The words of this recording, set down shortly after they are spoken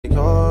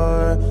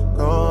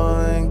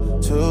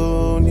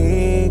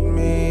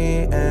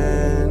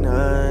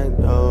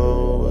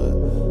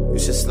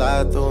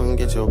slide through and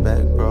get your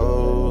back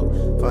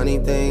broke. Funny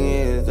thing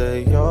is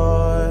that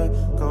you're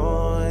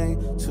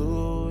going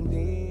to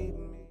need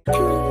me.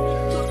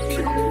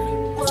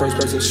 First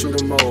person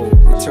shooter mode,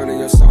 returning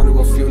your song to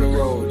a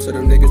funeral. To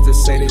them niggas that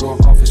say they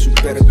want office, you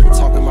better be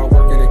talking about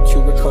working in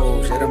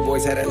cubicles. Yeah, them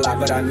boys had it locked,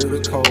 but I knew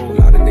the code. A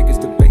lot of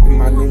niggas debating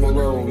my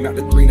numero, not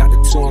the 3, not the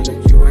 2, I'm the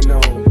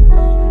UNO.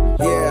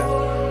 Yeah.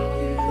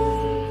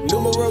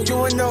 Numero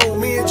UNO,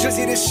 me and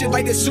Drizzy, this shit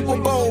like the Super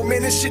Bowl.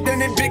 Man, this shit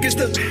done as big as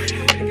the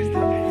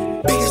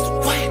biggest the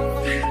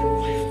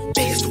what?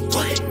 Biggest the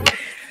what?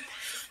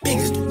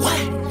 Biggest the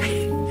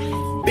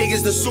what? Big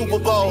as the Super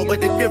Bowl, but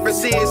the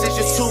difference is it's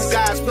just two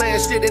guys playing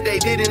shit that they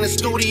did in the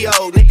studio.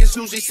 Niggas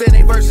usually send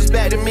their verses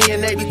back to me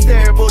and they be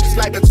terrible, just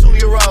like a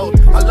 2-year-old.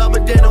 I love a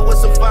dinner with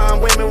some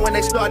fine women when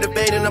they start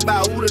debating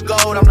about who the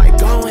GOAT. I'm like,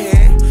 go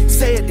ahead,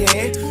 say it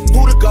then.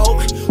 Who the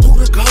GOAT? Who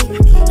the GOAT?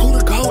 Who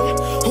the GOAT?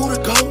 Who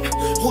the GOAT?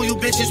 Who you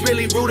bitches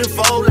really rooting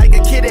for? Like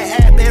a kid that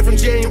had been from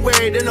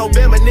January to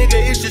November,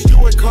 nigga, it's just you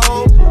and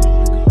Cole.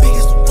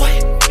 Biggest the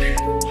what?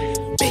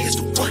 Biggest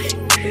the what?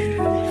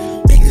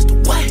 Biggest the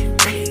what?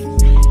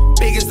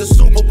 Biggest the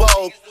Super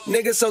Bowl.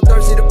 Niggas so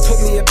thirsty to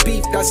put me in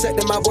beef.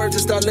 Dissecting my words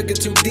and start looking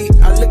too deep.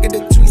 I look at the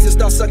tweets and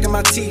start sucking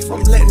my teeth.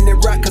 I'm letting it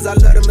rock cause I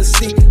love the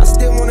mystique. I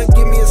still wanna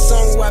give me a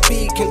song where I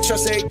be. Can't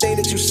trust everything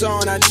that you saw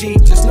on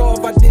IG. Just know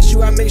if I diss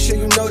you, I make sure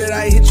you know that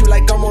I hit you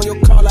like I'm on your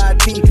call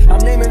ID.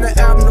 I'm naming the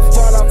album The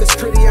Fall Off. It's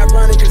pretty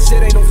ironic cause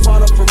it ain't no fall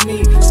off from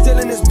me. Still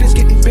in this bitch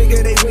getting bigger.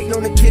 They waiting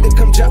on the kid to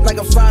come drop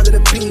like a father to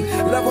be.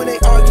 Love when they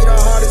argue the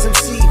hardest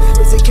MC.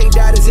 Is it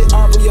K-Dot, is it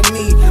Aubrey or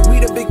me? We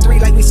the big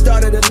 3 like we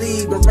started the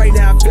league. But right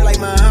now I feel like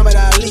Muhammad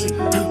Ali.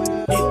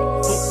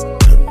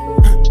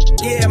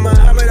 Yeah,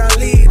 Muhammad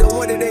Ali, the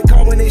one that they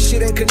call when they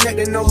shit ain't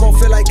connected no more.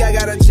 Feel like I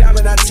got a job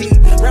in IT.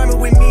 Rhyming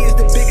with me is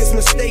the biggest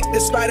mistake. The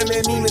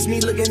Spider-Man meme is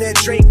me looking at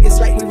Drake. It's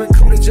like we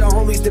recruited your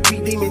homies to be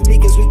demon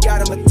deacons. We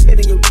got them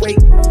attending your wake.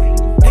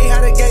 Hey,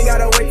 how the gang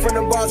got away from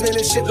the bars, man,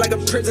 this shit like a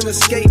prison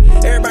escape.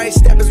 Everybody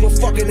steppers were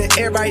fucking and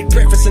everybody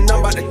breakfast, and I'm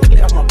about to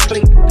clear up my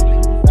plate.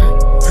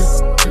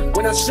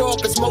 When I show up,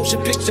 it's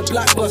motion picture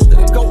blockbuster.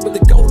 The GOAT with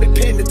the golden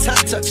pen, the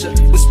top toucher,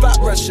 the spot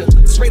rusher.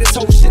 Spray this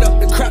whole shit up,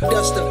 the crop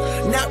duster.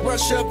 Not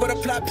Russia, but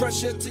apply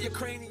pressure to your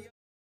cranium.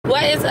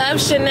 What is up,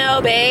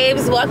 Chanel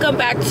babes? Welcome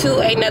back to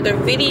another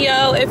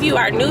video. If you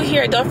are new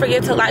here, don't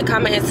forget to like,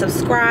 comment, and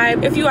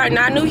subscribe. If you are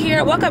not new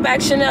here, welcome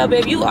back, Chanel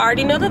babe. You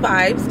already know the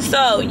vibes.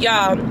 So,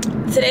 y'all,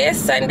 today is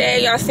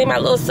Sunday. Y'all see my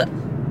little...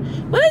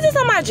 What is this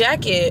on my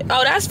jacket?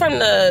 Oh, that's from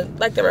the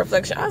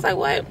reflection. I was like,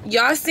 what?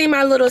 Y'all see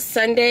my little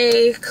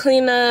Sunday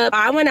cleanup.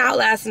 I went out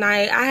last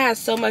night. I had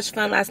so much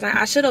fun last night.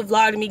 I should have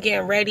vlogged me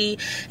getting ready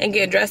and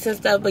getting dressed and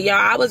stuff. But y'all,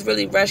 I was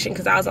really rushing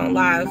because I was on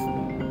live.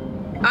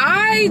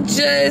 I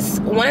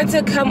just wanted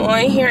to come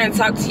on here and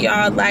talk to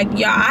y'all. Like,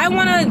 y'all, I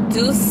want to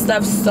do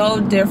stuff so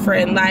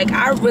different. Like,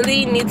 I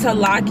really need to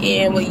lock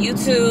in with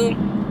YouTube.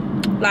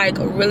 Like,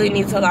 really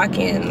need to lock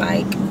in.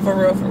 Like, for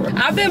real, for real.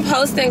 I've been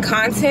posting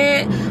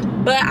content,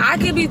 but I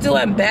could be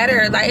doing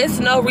better. Like, it's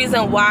no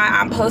reason why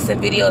I'm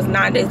posting videos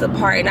 9 days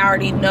apart and I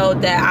already know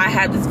that I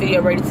have this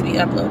video ready to be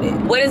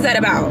uploaded. What is that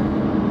about?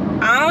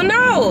 I don't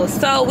know.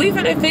 So we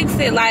finna fix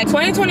it. Like,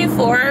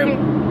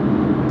 2024,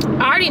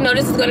 I already know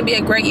this is going to be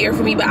a great year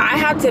for me, but I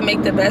have to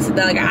make the best of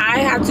that. Like, I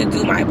have to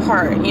do my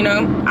part, you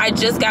know? I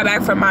just got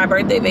back from my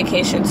birthday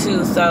vacation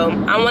too, so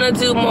I want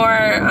to do more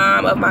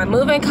of my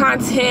moving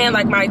content,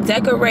 like my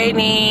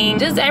decorating,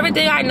 just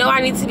everything I know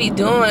I need to be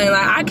doing.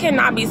 Like, I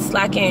cannot be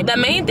slacking. The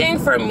main thing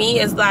for me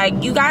is,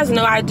 like, you guys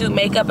know I do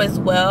makeup as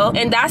well,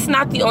 and that's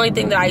not the only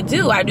thing that I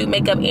do. I do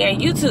makeup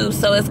and YouTube,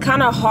 so it's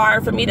kind of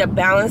hard for me to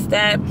balance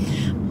that,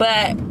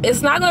 but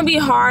it's not going to be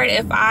hard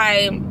if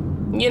I,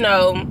 you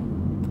know,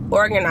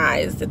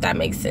 organized, if that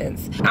makes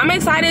sense. I'm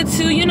excited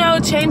to, you know,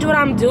 change what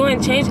I'm doing,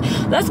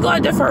 let's go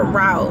a different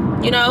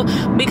route, you know,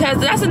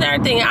 because that's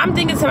another thing. I'm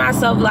thinking to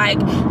myself, like,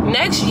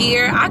 next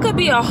year I could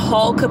be a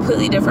whole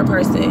completely different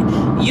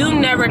person. You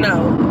never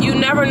know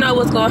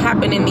what's gonna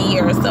happen in the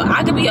year. So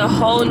I could be a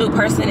whole new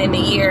person in the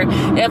year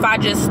if I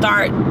just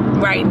start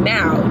right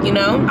now, you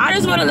know. I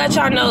just want to let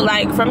y'all know,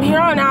 like, from here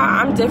on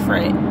out, I'm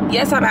different.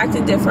 Yes, I'm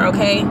acting different,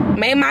 okay?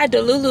 May my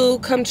delulu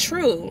come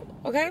true,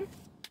 okay?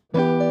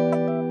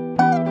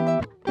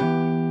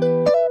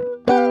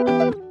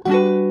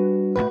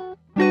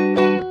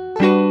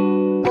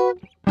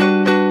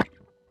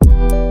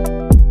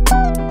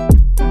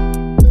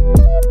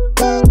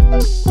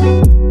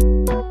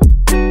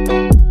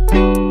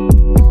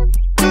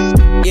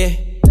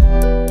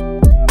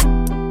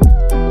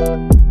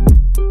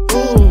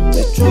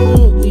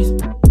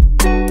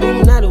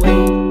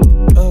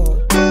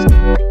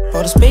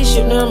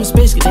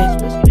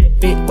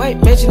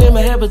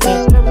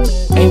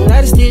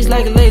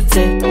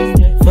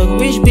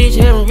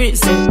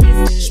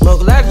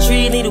 Smoke a lot of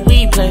trees, need a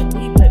weed plant.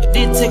 I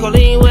did take a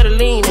lean where the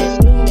lean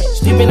at.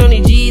 Sleeping on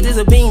these G's is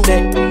a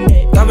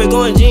beanbag. Got me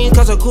going jeans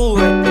cause I'm cool,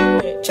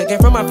 right? Checking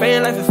from my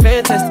fan life is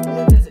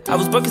fantastic. I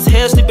was broke as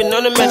hell sleeping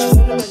on the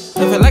mattress.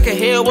 Living like a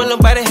hell when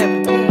nobody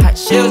happy. Hot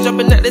shells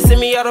jumping out, they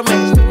send me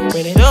automatic.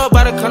 Ran it up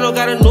by the condo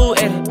got a new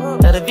edit.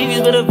 Now the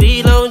VV's with a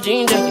V-long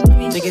jean jacket.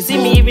 They can see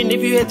me even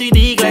if you had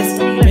 3D glasses.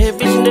 Red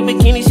bitch in the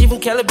bikini, she from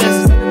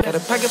Calabasas. Got a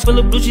pocket full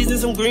of blue cheese and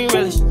some green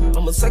relish.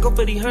 I'm a psycho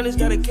for these hundreds,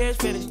 got a cash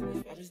fetish.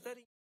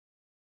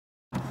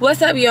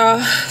 What's up,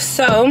 y'all?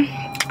 So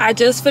I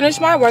just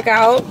finished my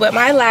workout with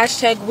my last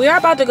check. We are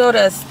about to go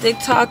to Stick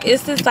Talk.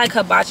 It's this like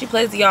hibachi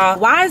place, y'all.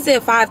 Why is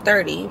it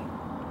 5:30?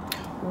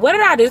 What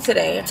did I do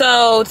today?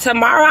 So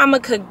tomorrow I'm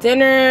gonna cook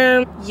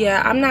dinner.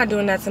 Yeah, I'm not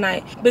doing that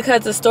tonight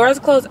because the stores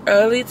close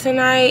early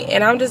tonight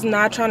and I'm just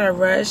not trying to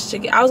rush to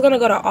get. I was gonna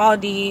go to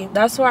Aldi.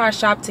 That's where I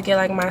shop to get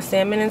like my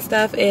salmon and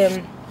stuff,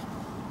 and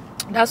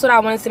that's what I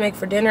wanted to make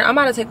for dinner. I'm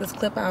about to take this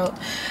clip out.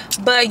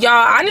 But y'all,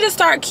 I need to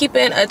start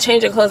keeping a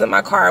change of clothes in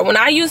my car. When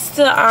I used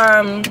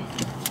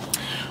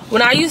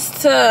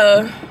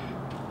to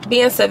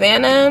be in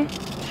Savannah,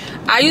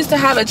 I used to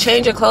have a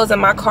change of clothes in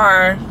my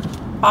car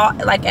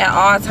like at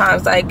all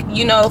times, like,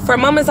 you know, for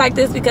moments like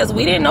this, because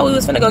we didn't know we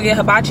was finna go get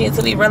hibachi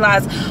until we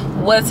realized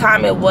what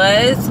time it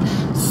was.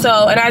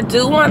 So, and I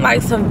do want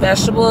like some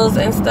vegetables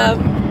and stuff.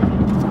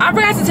 I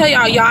forgot to tell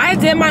y'all, I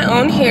did my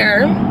own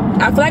hair.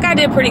 I feel like I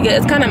did pretty good.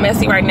 It's kind of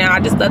messy right now. I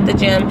just left the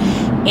gym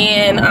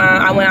and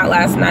I went out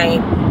last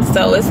night,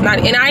 so it's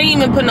not, and I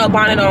didn't even put no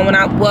bonnet on when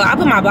I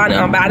put my bonnet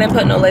on, but I didn't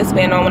put no lace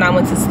band on when I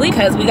went to sleep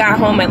because we got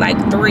home at like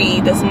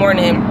 3 this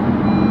morning.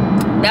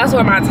 That's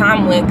where my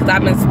time went because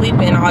I've been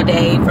sleeping all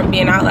day from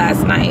being out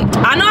last night.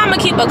 I know I'm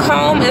gonna keep a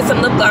comb and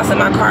some lip gloss in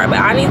my car, but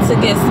I need to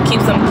keep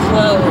some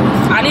clothes.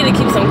 I need to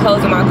keep some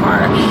clothes in my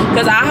car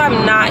because I have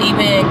not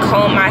even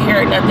combed my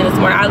hair or nothing this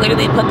morning. I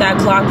literally put that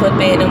claw clip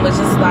in and was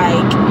just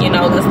like, you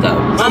know, let's go.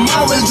 I'm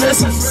always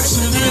dressing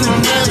fresher than a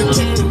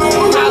mannequin.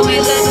 How we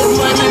let this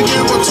money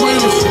get between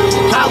us?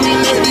 How we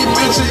let these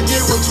bitches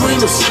get between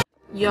us?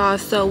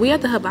 Y'all, so we at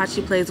the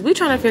hibachi place. We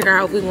trying to figure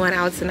out if we going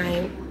out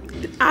tonight.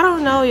 I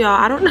don't know, y'all.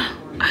 I don't know.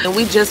 And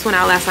we just went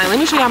out last night. Let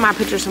me show y'all my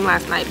pictures from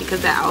last night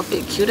because that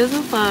outfit cute as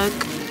a fuck.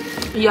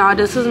 Y'all,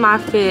 this was my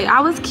fit.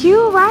 I was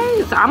cute,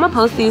 right? So I'm gonna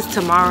post these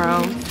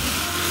tomorrow.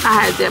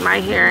 I had did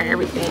my hair and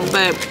everything,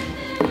 but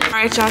all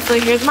right, y'all, so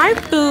here's my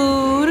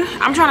food.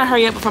 I'm trying to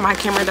hurry up before my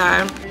camera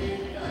dies.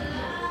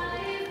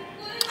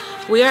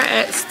 We are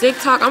at Stick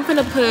Talk. I'm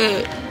gonna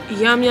put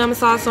yum yum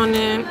sauce on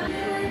it.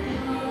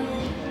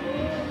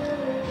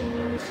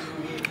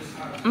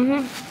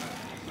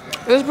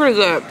 It's pretty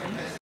good.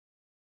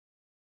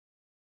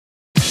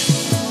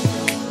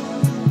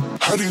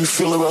 How do you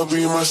feel about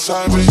being my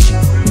side bitch?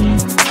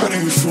 How do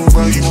you feel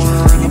about you and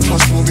her and the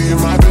plus one being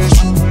my bitch?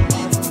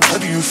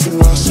 How do you feel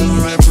about sending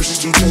that pussy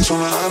to text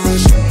on the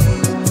iMessage?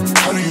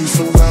 How do you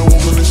feel about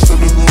moving this stuff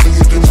to go to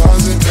get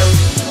deposit?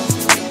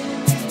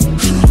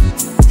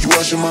 You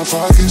watching my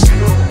pockets?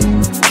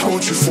 How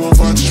would you feel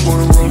if I just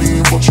wanna roll in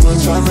and bought you a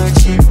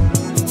Timex?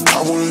 I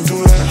wouldn't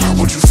do that. How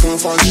would you feel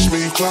if I just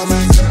made you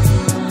climax?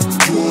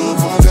 You on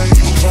my day,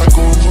 you try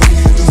going put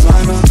me in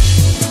designer.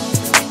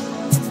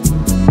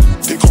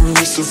 They call me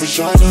Mr.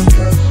 Vagina.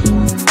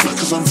 Not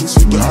cause I'm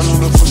fancy, but I know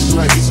the pussy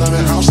like inside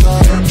and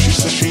outside. She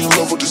said she in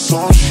love with the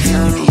song, she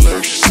hearing the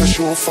lyrics. She said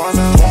she won't find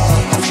out.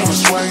 I'm tryna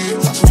swag it,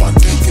 I took my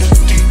dick in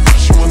deep.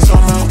 She want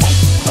time out.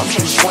 I'm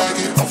tryna swag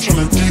it, I'm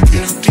tryna dig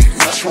in deep.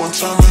 Now she want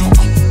time out.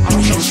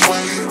 I'm tryna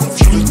swag it, I'm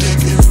tryna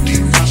dig in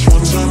deep. Now she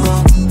want time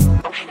out.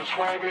 I'm tryna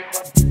swag it.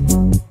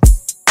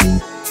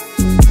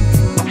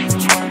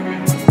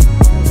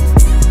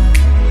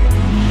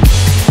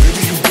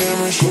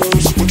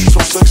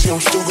 Sexy,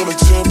 I'm still gonna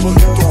temper.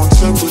 Throwing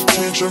temper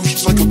tantrums,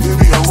 she's like a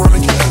baby. I'm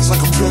running your ass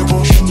like a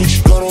pimple. She thinks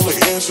she got all the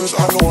answers.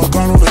 I know I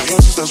got all the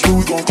answers. That's where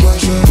we gon'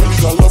 clash at. Really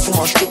got love for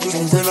my strippers.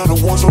 We ran out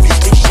of ones on these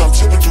bitches. I'm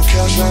tipping through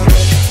cash out.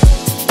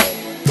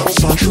 Dollar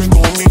sign trick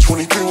on me.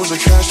 23 was a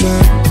cash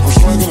out. I'm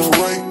swagging it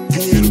right.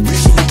 You hear the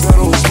beats in the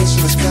battle. It's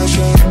missing this cash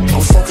out.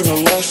 I'm fucking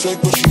her last sec,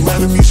 but she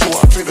mad at me, so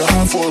I paid the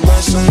high for her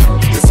last cent.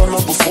 If I'm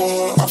not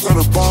before her, I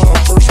gotta buy her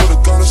first. With a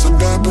goddess a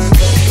bad bitch.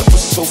 That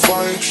pussy's so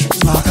fire.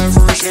 She's not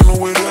average. Ain't no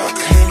way that I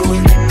can handle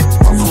it.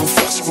 I'm coming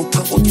fast for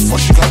prep. What the fuck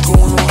she got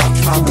going on? I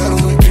cannot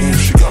battle it. Damn,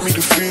 she got me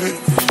defeated.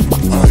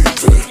 I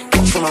eat it.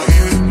 Watch when I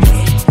eat it.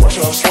 Watch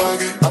how I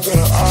swag it. I got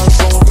her eyes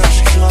on that.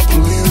 She cannot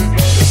believe it.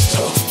 It's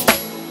tough.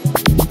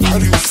 How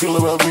do you feel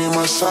about being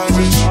my side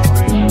bitch?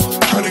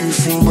 How do you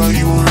feel about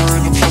you and her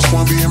and the plus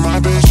one being my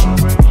bitch?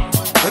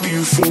 How do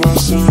you feel about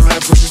sending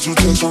that pussy to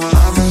text on the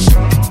iMessage?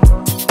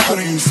 How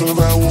do you feel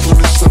about moving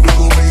this stuff to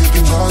go make a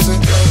deposit?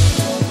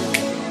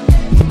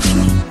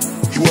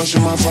 You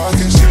watching my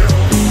pockets?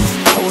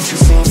 How would you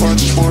feel if I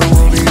just wanna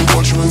roll in and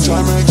bought you a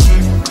Timex?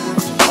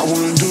 I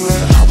wouldn't do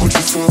that. How would you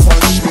feel if I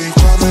just made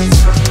climax?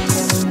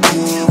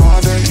 You in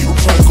my day, you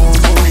probably gon'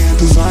 put me in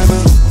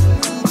designer.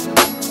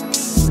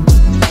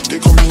 They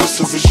call me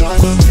Mr.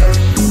 Vagina.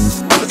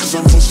 Not cause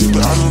I'm pussy,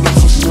 but I know the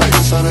pussy like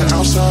inside and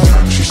outside.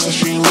 She said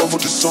she in love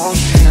with the song,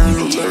 she hearing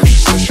the lyrics. She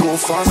said she won't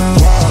find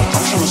out.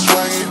 I'm tryna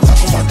swag it, I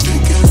put my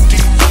dick in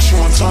deep. Now she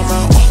want time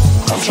out.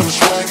 I'm tryna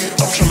swag it,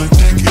 I'm tryna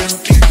dig in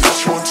deep. Now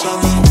she want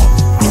time out.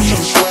 I'm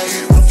tryna swag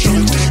it, I'm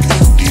tryna dig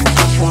in deep.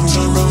 Now she want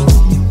time out.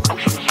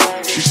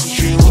 She said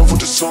she in love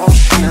with the song,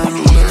 she hearing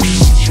the lyrics. She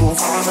said she won't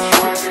find out.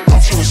 I'm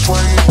tryna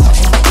swag it, I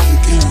put my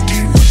dick in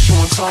deep.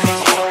 time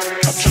out.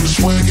 I'm tryna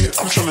swag it,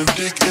 I'm tryna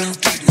dig in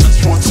deep, not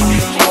you one time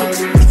out.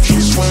 I'm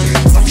tryna swag it,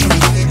 I'm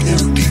tryna dig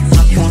in deep,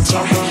 not you one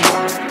time out.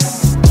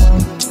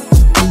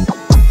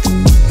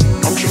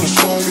 I'm tryna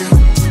swag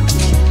it.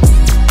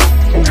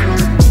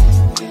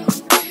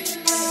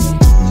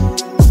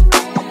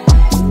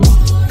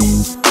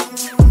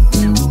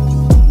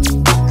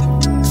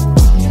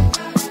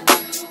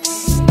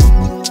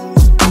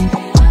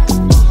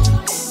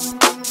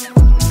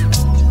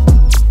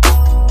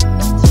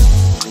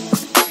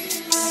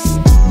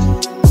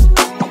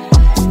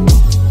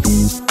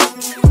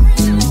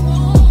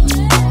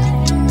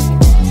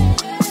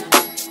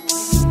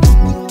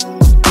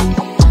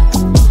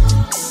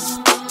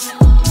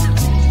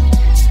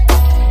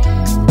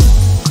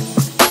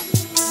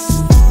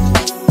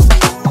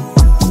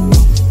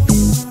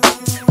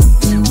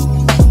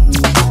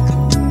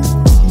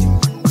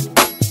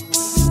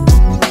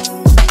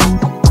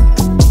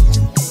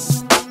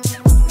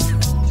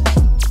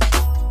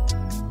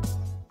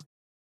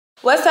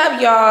 What's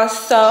up, y'all?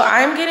 So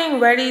I'm getting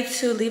ready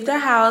to leave the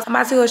house. I'm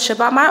about to go ship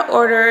out my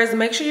orders.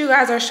 Make sure you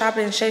guys are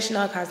shopping Shay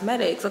Chanel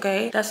Cosmetics,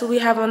 okay? That's what we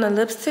have on the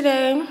lips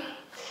today.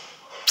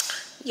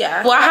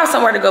 Yeah, well, I have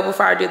somewhere to go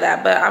before I do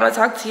that, but I'm gonna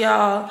talk to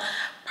y'all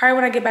probably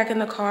when I get back in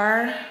the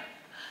car.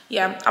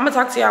 Yeah, I'm gonna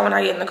talk to y'all when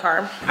I get in the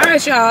car. All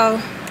right, y'all,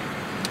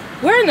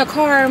 we're in the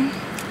car.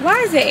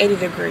 Why is it 80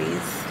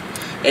 degrees?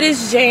 It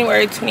is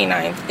January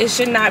 29th. It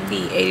should not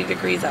be 80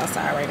 degrees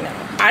outside right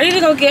now. I need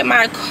to go get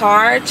my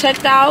car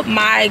checked out.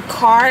 My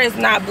car is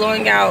not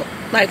blowing out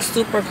like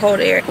super cold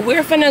air.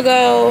 We're finna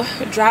go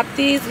drop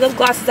these lip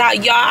glosses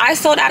out. Y'all, I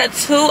sold out of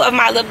 2 of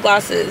my lip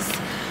glosses.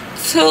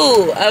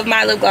 2 of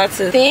my lip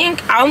glosses. I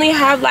think I only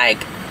have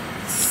like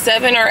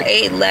 7 or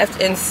 8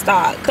 left in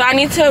stock. So I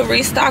need to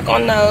restock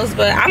on those,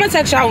 but I'm gonna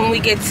text y'all when we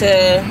get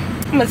to,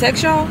 I'm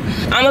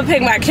gonna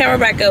pick my camera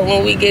back up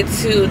when we get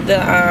to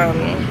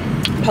the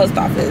post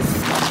office.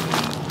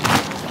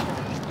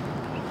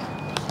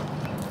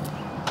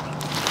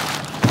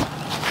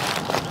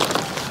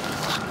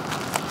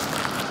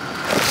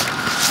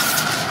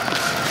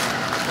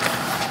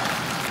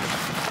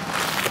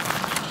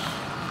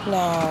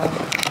 Now,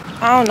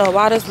 I don't know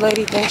why this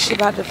lady thinks she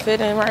about to fit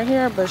in right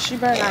here, but she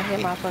better not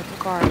hit my fucking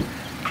car.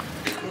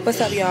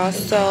 What's up, y'all?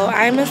 So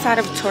I'm inside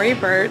of Tory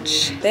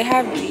Burch. They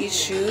have these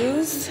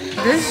shoes.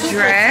 This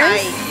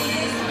dress,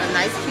 a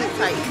nice cute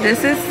tight.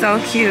 this is so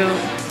cute.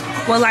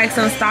 With like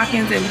some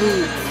stockings and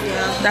boots.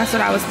 Yeah. That's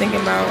what I was thinking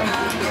about.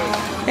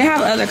 They have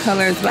other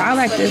colors, but I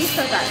like this.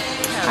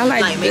 I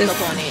like this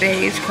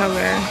beige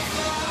color.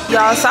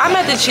 Y'all, so I'm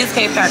at the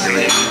Cheesecake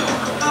Factory.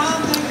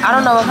 I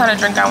don't know what kind of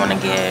drink I want to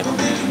get.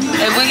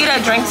 If we get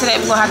a drink today,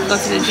 we're gonna have to go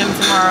to the gym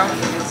tomorrow.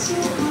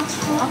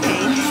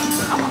 Okay.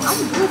 I'm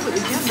good for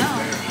the gym now.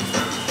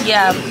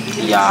 Yeah,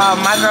 y'all,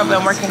 my girl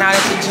been working out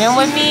at the gym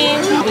with me.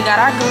 We got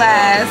our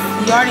glass.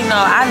 You already know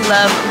I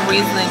love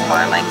Riesling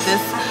wine. Like, this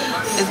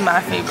is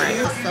my favorite.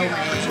 So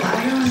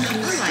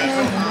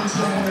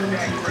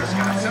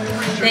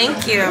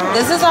thank you.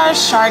 This is our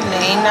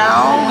Chardonnay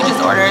now. We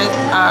just ordered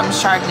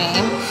Chardonnay.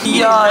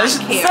 Yo,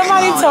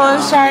 somebody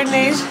told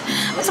Chardonnay.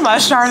 I'm talking about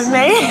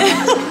Chardonnay.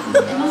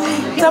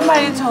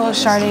 Somebody told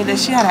Chardonnay that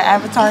she had an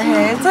avatar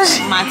head. So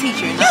my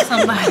teacher, not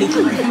somebody.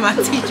 My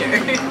teacher.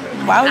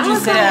 Why would you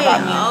say that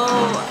about me?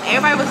 Oh,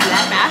 everybody was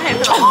laughing. I had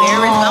felt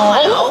embarrassed. I'm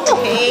like,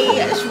 okay.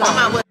 She want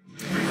my.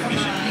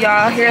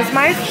 Y'all, here's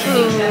my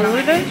food.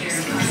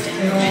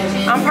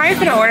 I'm probably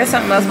gonna order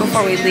something else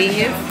before we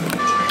leave.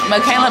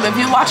 But Caleb, if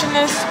you're watching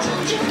this,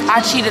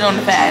 I cheated on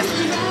the fast.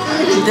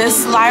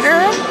 This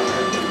slider,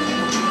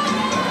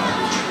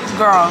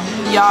 girl,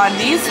 y'all,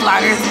 these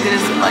sliders,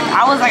 like,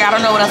 I was like, I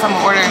don't know what else I'm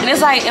gonna order. And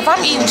it's like, if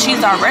I'm eating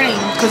cheese already,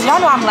 because y'all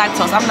know I'm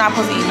lactose, I'm not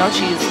supposed to eat no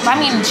cheese. If I'm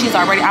eating cheese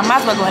already, I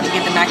might as well go ahead and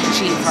get the mac and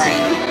cheese, right?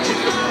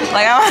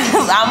 Like,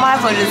 I might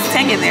as well just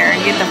take it there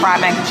and get the fried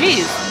mac and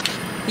cheese.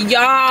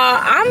 Y'all,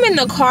 I'm in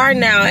the car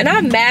now and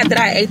I'm mad that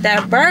I ate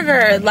that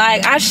burger.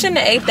 Like, I shouldn't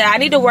have ate that. I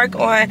need to work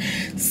on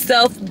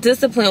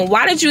self-discipline.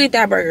 Why did you eat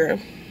that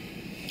burger?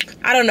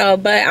 I don't know,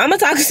 but I'm gonna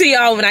talk to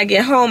y'all when I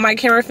get home. My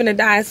camera finna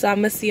die, so I'm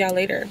gonna see y'all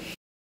later.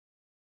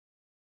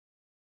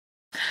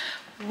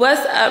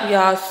 What's up,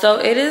 y'all? So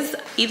it is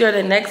either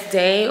the next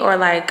day or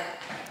like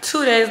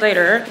 2 days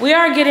later. We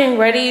are getting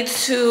ready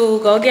to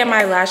go get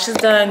my lashes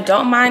done.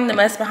 Don't mind the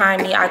mess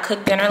behind me. I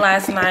cooked dinner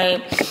last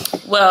night.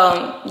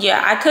 Well,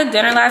 yeah, I cooked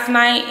dinner last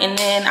night and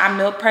then I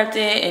meal prepped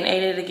it and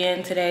ate it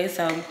again today.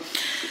 So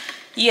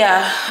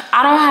yeah,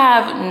 I don't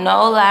have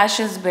no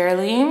lashes,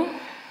 barely.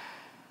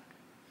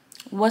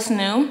 What's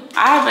new?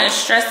 I have been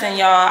stressing,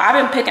 y'all. I've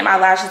been picking my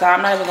lashes out.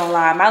 I'm not even gonna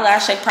lie. My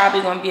lash shake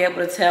probably gonna be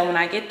able to tell when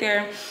I get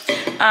there.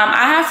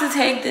 I have to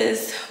take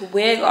this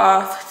wig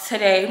off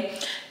today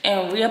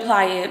and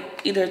reapply it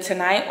either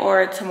tonight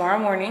or tomorrow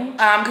morning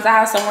because I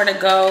have somewhere to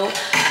go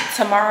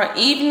tomorrow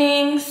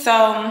evening.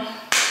 So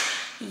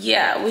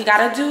yeah, we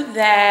gotta do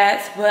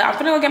that. But I'm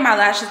gonna go get my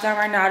lashes done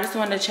right now. I just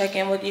wanted to check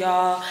in with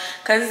y'all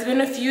because it's been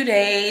a few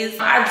days.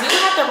 I do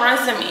have to run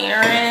some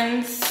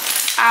errands.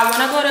 I want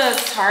to go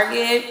to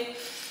Target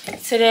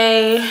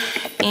today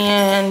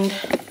and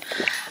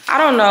I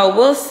don't know,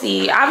 we'll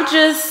see. I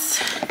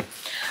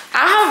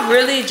have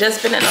really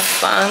just been in a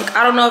funk.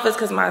 I don't know if it's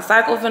because my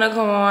cycle finna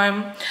come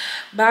on,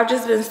 but I've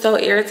just been so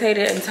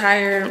irritated and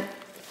tired.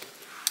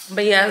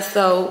 But yeah,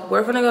 so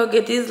we're gonna go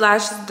get these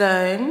lashes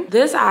done.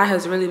 This eye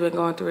has really been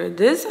going through it.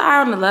 This eye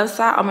on the left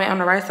side, I mean on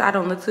the right side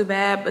don't look too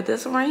bad, but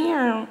this one right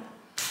here,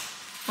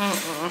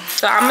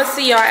 So I'm gonna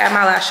see y'all at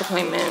my lash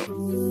appointment.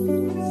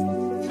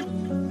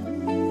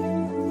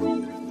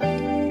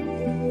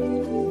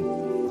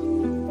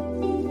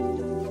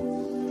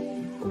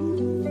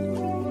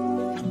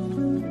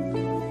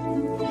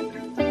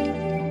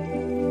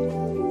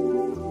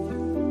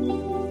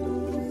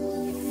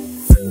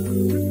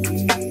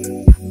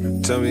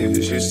 Tell me if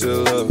you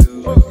still love it.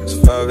 It's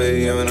 5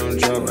 a.m. and I'm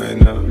drunk right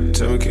now.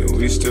 Tell me, can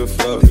we still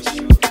fuck?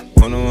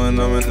 101,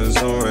 I'm in the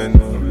zone right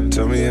now.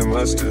 Tell me, am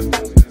I still?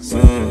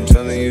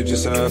 Telling you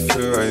just how I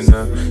feel right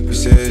now. You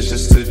say it's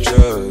just the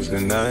drugs,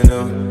 and I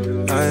know.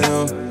 I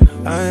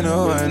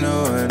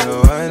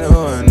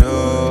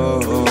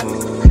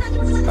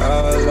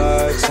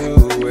lied to you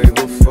way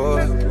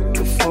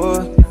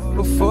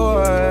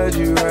before I had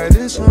you right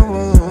this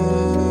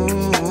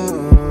home.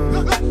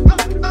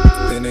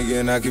 Then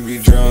again, I can be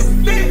drunk.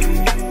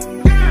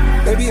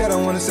 Baby, I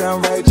don't wanna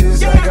sound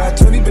righteous. I got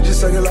 20 bitches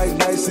sucking like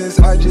license.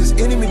 I just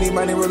any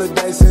money roll a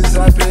dice since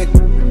I picked.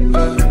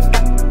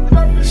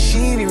 She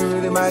ain't even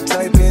really my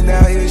type, and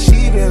out here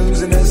she been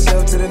losing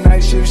herself to the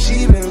night shift.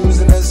 She been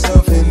losing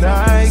herself, and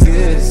I get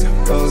it.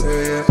 Oh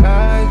girl, yeah,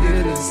 I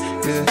get it.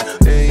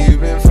 Yeah, and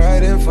you've been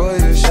fighting for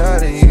your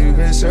shot, and you've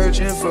been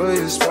searching for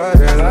your spot.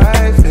 Girl,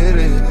 I feel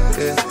it.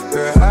 Yeah,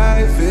 girl,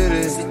 I feel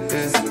it.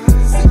 Yeah.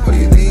 Oh,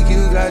 you think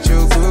you got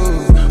your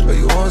groove, but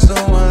you want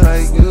someone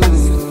like you.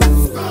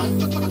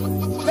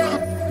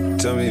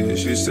 Tell me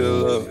if you still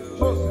love.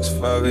 It's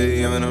 5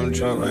 a.m. and I'm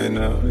drunk right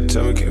now.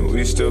 Tell me, can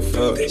we still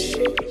fuck?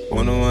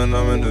 101,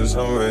 I'm in the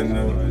zone right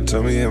now.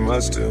 Tell me, am I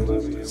still?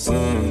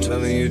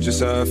 Telling you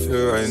just how I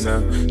feel right now.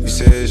 You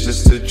say it's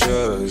just the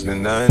drugs,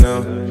 and I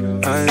know.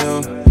 I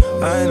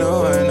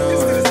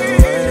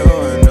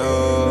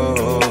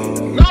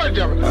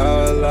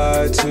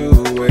lied to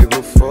you way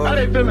before. Before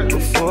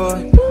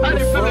I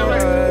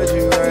had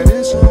you right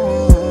this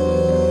home.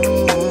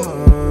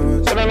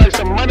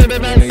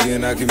 And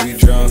again, I can be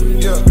drunk.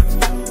 Yeah,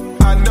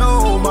 I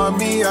know,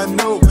 mommy, I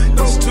know.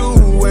 It's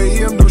 2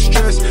 a.m., no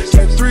stress.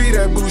 At 3,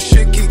 that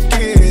bullshit kick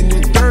in.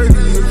 At 30,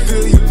 you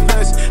feel your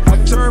best. I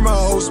turn my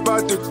whole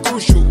spot to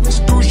crucial. It's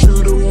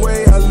crucial the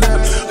way I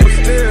left.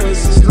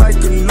 Upstairs is like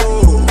a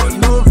low. I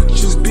know it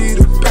just be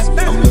the best.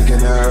 I'm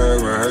looking at her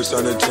and her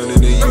starting to turn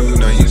into you.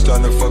 Now you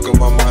starting to fuck up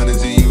my mind.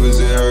 Is it you, is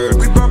it her?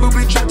 We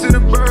probably tripped to the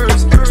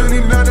birds. At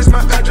 29 is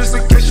my address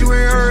in case you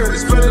ain't heard.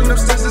 It's better enough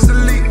since it's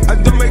elite. I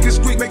don't make it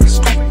squeak, make it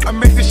squeak. I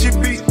make this shit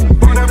beat.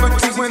 Whatever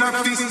teeth when I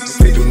feast.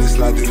 Sleeping this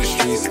slide through the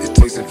streets. It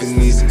takes a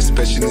finesse,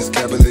 especially this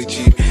cabaret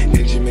cheap.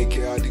 Engine make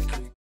it out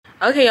decrease.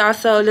 Okay, y'all,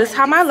 so this is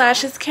how my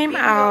lashes came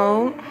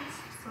out.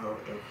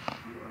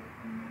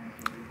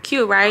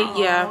 Cute, right?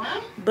 Yeah.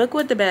 Book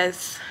with the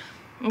best.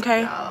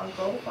 Okay.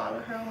 Go follow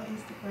her on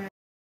Instagram.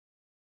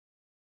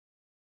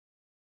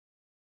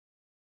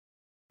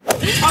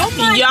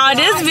 Y'all,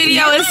 this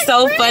video is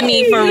so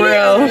funny for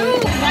real.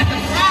 Fuck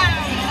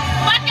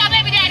your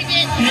baby daddy,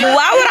 bitch.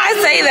 Why would I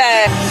say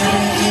that?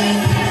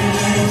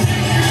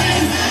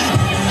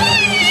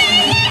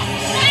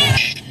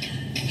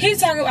 He's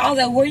talking about, I was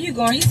like, where you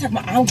going? He's talking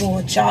about, I'm going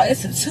with y'all.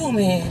 It's a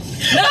 2-man.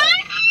 No, the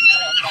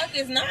fuck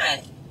is not.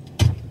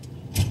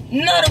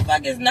 No, the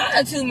fuck is not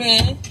a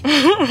 2-man.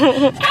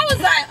 I was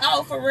like,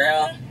 oh, for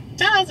real?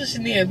 Shout out to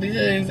Chanel,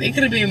 because it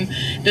could have been,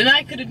 the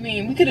night could have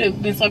been, we could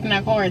have been swapping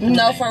our cards.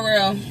 No, for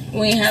real.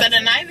 We ain't have so the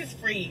night is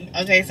free.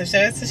 Okay, so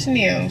shout out to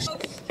Chanel.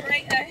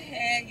 Straight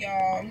ahead,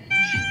 y'all.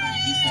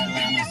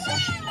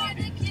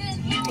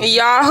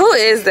 Y'all, who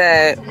is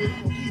that?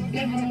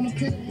 Literally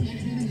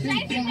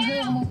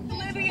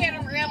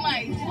in real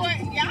life. What?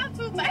 Y'all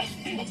too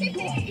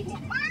spicy.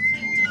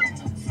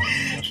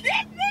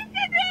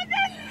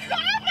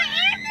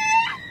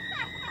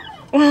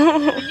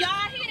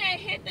 Y'all, he done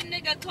hit the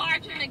nigga car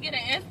trying to get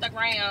an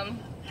Instagram.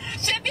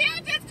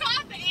 Chanel just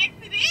caused the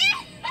accident.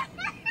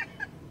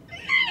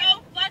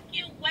 No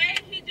fucking way.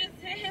 He just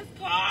hit his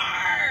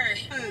car.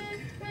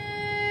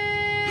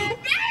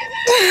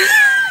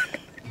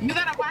 You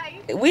got a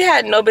wife? We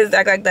had no business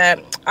act like that.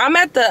 I'm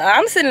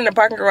sitting in the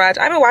parking garage.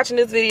 I've been watching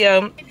this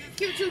video.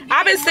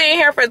 I've been sitting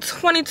here for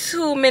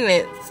 22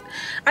 minutes.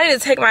 I need to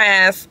take my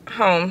ass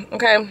home,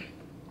 okay?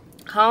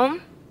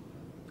 Home?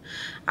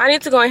 I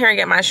need to go in here and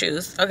get my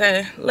shoes,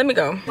 okay? Let me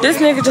go. This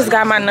nigga just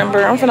got my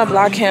number. I'm finna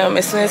block him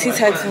as soon as he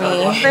texts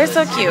me. They're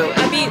so cute.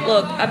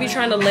 I be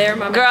trying to layer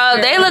my Girl,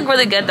 they look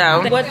really good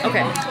though. What?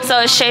 Okay. So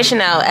it's Shay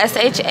Chanel,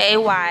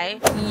 S-H-A-Y.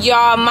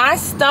 Y'all, my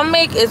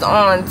stomach is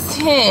on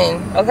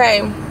 10,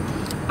 okay?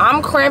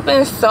 I'm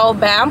cramping so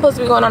bad. I'm supposed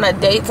to be going on a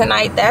date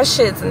tonight. That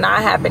shit's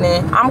not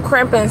happening. I'm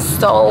cramping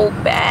so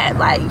bad,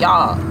 like,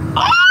 y'all.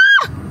 Ah!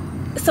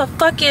 It's a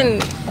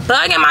fucking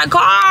bug in my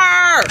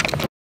car.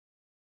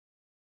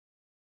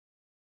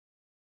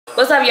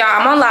 What's up, y'all?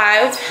 I'm on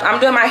live. I'm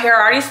doing my hair.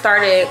 I already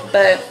started,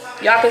 but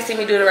y'all can see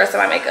me do the rest of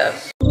my makeup.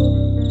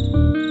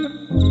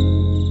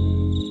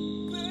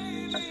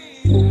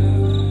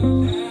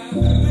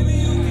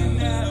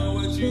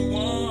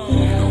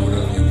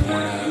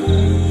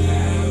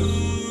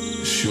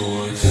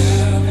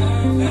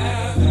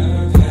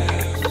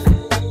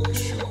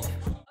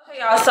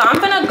 So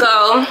I'm gonna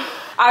go.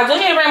 I do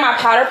need to bring my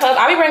powder puff.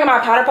 I'll be bringing my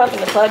powder puff in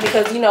the club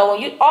because, you know,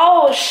 when you,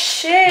 oh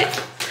shit,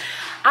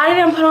 I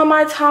didn't put on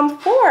my Tom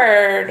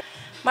Ford.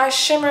 My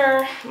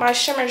shimmer is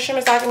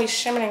not gonna be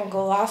shimmering and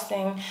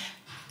glossing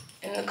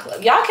in the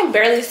club. Y'all can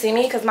barely see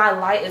me because my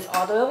light is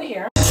all the way over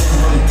here.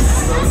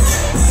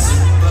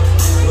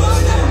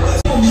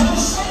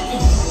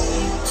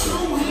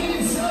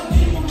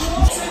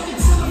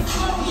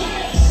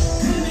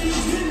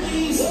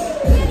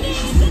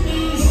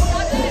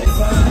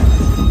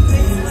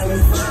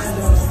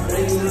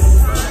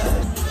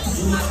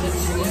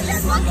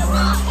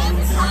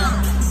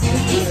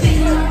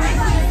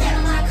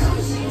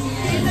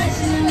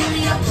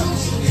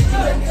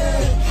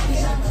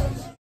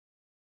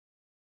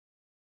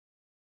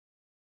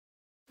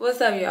 What's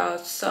up, y'all?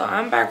 So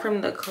I'm back from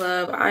the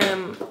club. I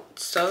am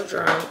so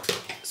drunk.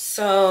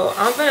 So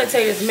I'm gonna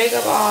take this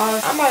makeup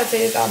off. I'm about to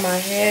take this out of my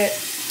head.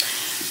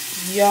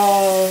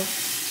 Y'all,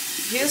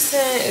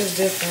 Houston is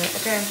different,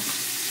 okay?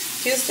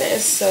 Houston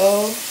is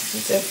so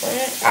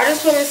different. I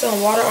just put me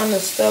some water on the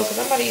stove because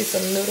I'm about to eat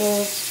some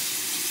noodles.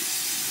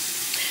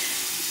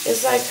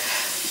 It's like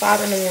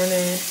 5 in the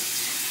morning.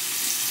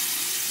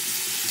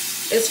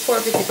 It's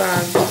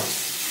 4:55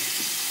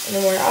 in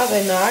the morning. I was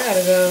like, no, I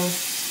gotta go.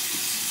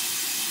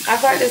 I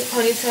feel like this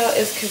ponytail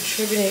is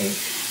contributing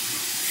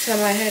to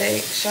my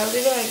headache. Shall I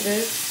leave it like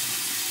this?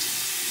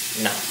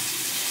 No.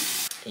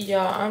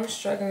 Y'all, I'm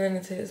struggling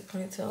to take this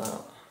ponytail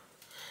out.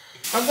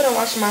 I'm gonna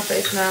wash my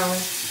face now.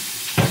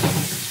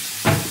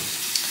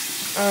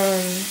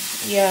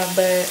 Yeah,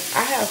 but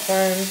I have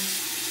fun.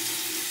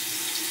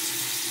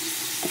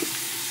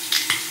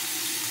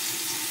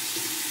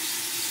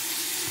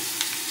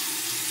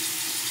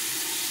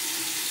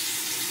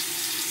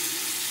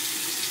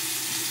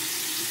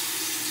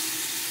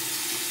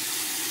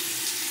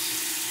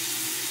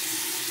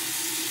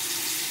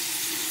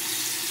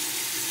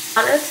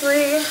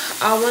 Honestly,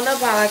 I want to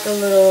buy like a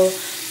little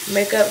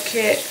makeup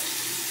kit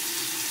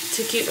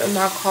to keep in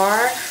my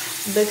car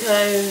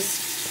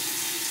because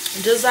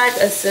just like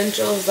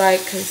essentials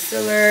like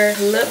concealer,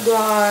 lip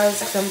gloss,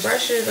 some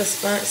brushes, a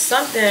sponge,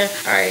 something.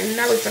 All right,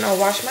 now we're gonna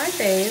wash my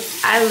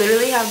face. I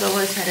literally have the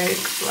worst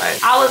headache.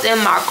 Like, I was in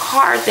my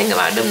car thinking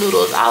about them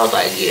noodles. I was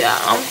like, yeah,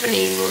 I'm finna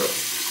eat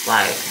noodles.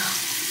 Like,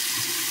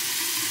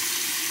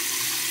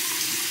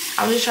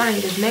 I'm just trying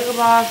to get this makeup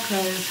off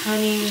because,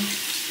 honey,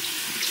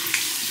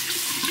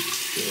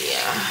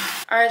 yeah.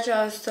 All right,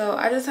 y'all, so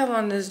I just have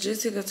on this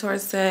Juicy Couture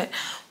set.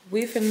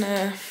 We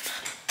finna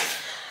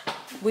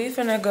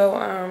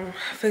go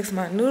fix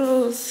my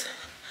noodles.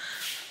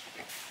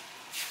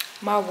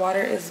 My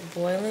water is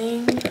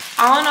boiling.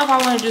 I don't know if I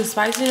want to do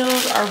spicy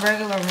noodles or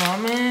regular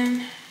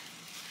ramen.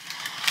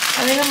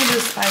 I think I'm gonna do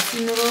spicy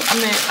noodles.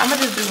 I'm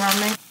gonna just do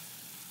ramen.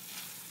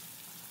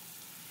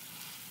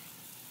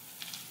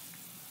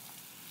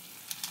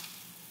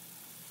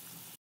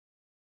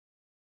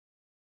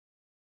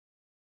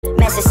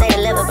 Message say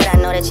deliver, but I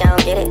know that y'all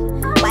don't get it.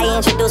 Why you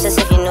introduce us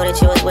if you knew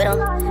that you was with him?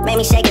 Made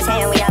me shake his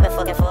hand when y'all been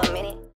fucking for a minute.